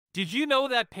Did you know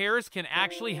that pears can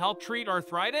actually help treat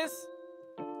arthritis?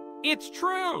 It's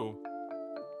true!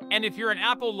 And if you're an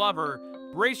apple lover,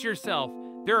 brace yourself.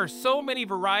 There are so many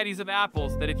varieties of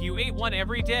apples that if you ate one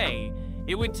every day,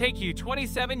 it would take you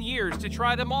 27 years to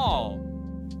try them all.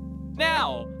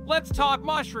 Now, let's talk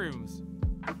mushrooms.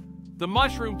 The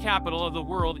mushroom capital of the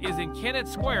world is in Kennett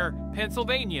Square,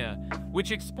 Pennsylvania,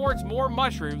 which exports more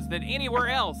mushrooms than anywhere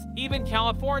else, even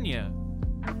California.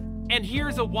 And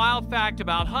here's a wild fact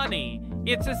about honey.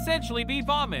 It's essentially bee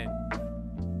vomit.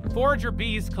 Forager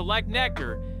bees collect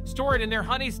nectar, store it in their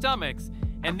honey stomachs,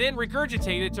 and then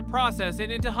regurgitate it to process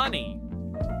it into honey.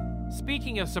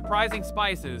 Speaking of surprising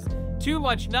spices, too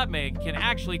much nutmeg can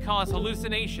actually cause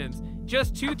hallucinations.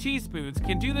 Just 2 teaspoons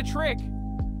can do the trick.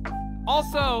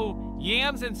 Also,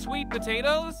 yams and sweet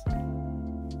potatoes?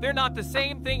 They're not the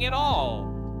same thing at all.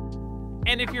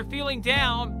 And if you're feeling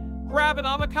down, grab an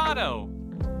avocado.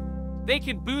 They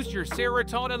can boost your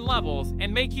serotonin levels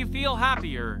and make you feel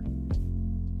happier.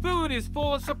 Food is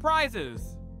full of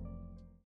surprises.